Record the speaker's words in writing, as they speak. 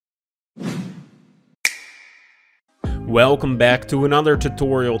Welcome back to another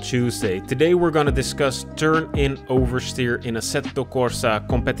Tutorial Tuesday. Today we're going to discuss turn-in oversteer in Assetto Corsa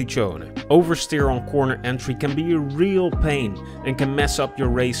Competizione. Oversteer on corner entry can be a real pain and can mess up your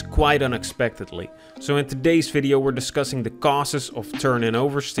race quite unexpectedly. So in today's video we're discussing the causes of turn-in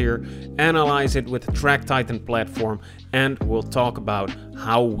oversteer, analyze it with the Track Titan platform, and we'll talk about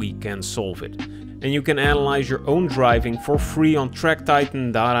how we can solve it. And you can analyze your own driving for free on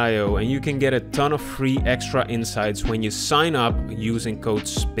tracktitan.io, and you can get a ton of free extra insights when you sign up using code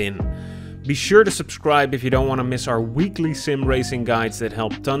SPIN. Be sure to subscribe if you don't want to miss our weekly sim racing guides that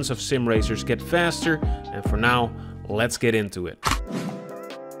help tons of sim racers get faster. And for now, let's get into it.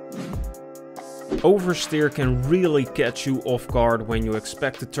 Oversteer can really catch you off guard when you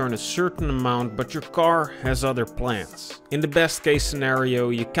expect to turn a certain amount but your car has other plans. In the best case scenario,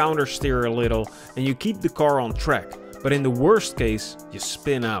 you countersteer a little and you keep the car on track, but in the worst case, you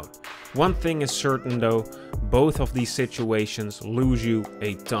spin out. One thing is certain though, both of these situations lose you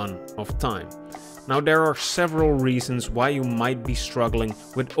a ton of time. Now there are several reasons why you might be struggling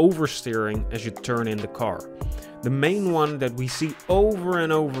with oversteering as you turn in the car. The main one that we see over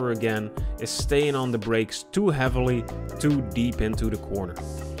and over again is staying on the brakes too heavily, too deep into the corner.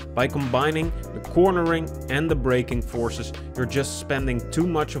 By combining the cornering and the braking forces, you're just spending too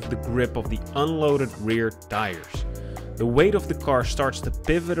much of the grip of the unloaded rear tires. The weight of the car starts to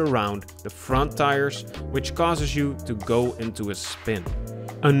pivot around the front tires, which causes you to go into a spin.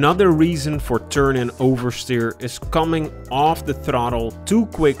 Another reason for turn-in oversteer is coming off the throttle too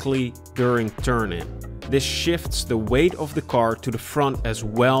quickly during turn-in. This shifts the weight of the car to the front as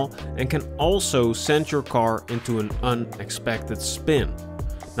well and can also send your car into an unexpected spin.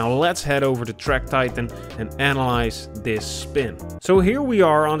 Now let's head over to Track Titan and analyze this spin. So here we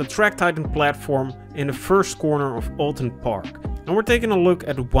are on the Track Titan platform in the first corner of Alton Park. And we're taking a look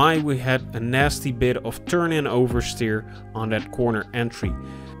at why we had a nasty bit of turn-in oversteer on that corner entry.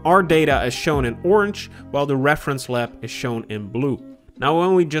 Our data is shown in orange while the reference lap is shown in blue. Now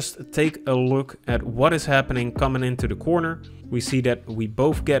when we just take a look at what is happening coming into the corner, we see that we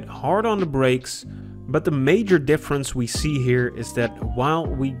both get hard on the brakes, but the major difference we see here is that while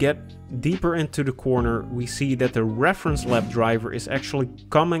we get deeper into the corner, we see that the reference lap driver is actually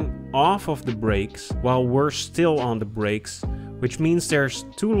coming off of the brakes while we're still on the brakes, which means there's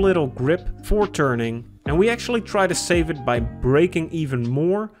too little grip for turning, and we actually try to save it by braking even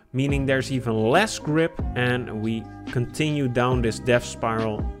more, meaning there's even less grip, and we continue down this death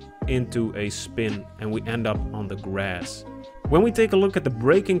spiral into a spin and we end up on the grass. When we take a look at the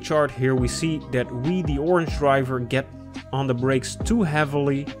braking chart here, we see that we, the orange driver, get on the brakes too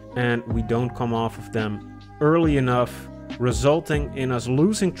heavily and we don't come off of them early enough, resulting in us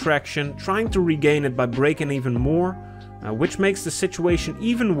losing traction, trying to regain it by braking even more, which makes the situation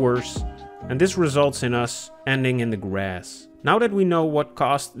even worse, and this results in us ending in the grass. Now that we know what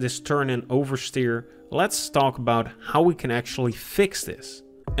caused this turn-in oversteer, let's talk about how we can actually fix this.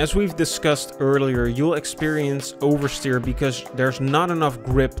 As we've discussed earlier, you'll experience oversteer because there's not enough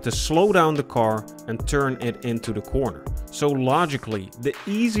grip to slow down the car and turn it into the corner. So logically, the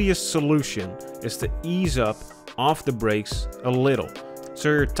easiest solution is to ease up off the brakes a little, so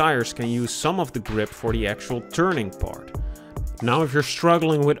your tires can use some of the grip for the actual turning part. Now if you're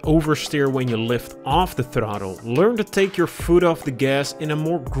struggling with oversteer when you lift off the throttle, learn to take your foot off the gas in a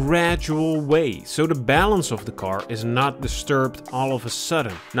more gradual way, so the balance of the car is not disturbed all of a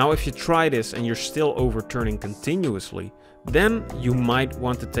sudden. Now if you try this and you're still overturning continuously, then you might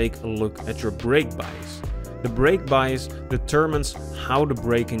want to take a look at your brake bias. The brake bias determines how the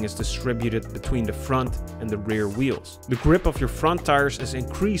braking is distributed between the front and the rear wheels. The grip of your front tires is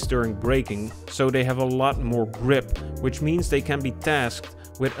increased during braking, so they have a lot more grip, which means they can be tasked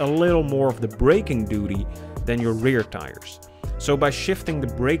with a little more of the braking duty than your rear tires. So by shifting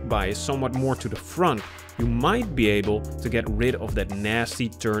the brake bias somewhat more to the front, you might be able to get rid of that nasty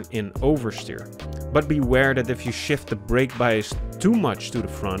turn-in oversteer. But beware that if you shift the brake bias too much to the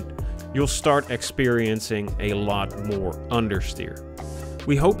front, you'll start experiencing a lot more understeer.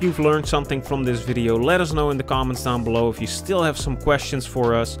 We hope you've learned something from this video. Let us know in the comments down below if you still have some questions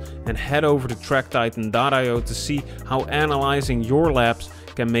for us, and head over to tracktitan.io to see how analyzing your laps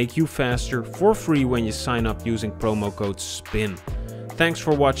can make you faster for free when you sign up using promo code SPIN. Thanks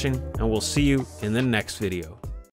for watching, and we'll see you in the next video.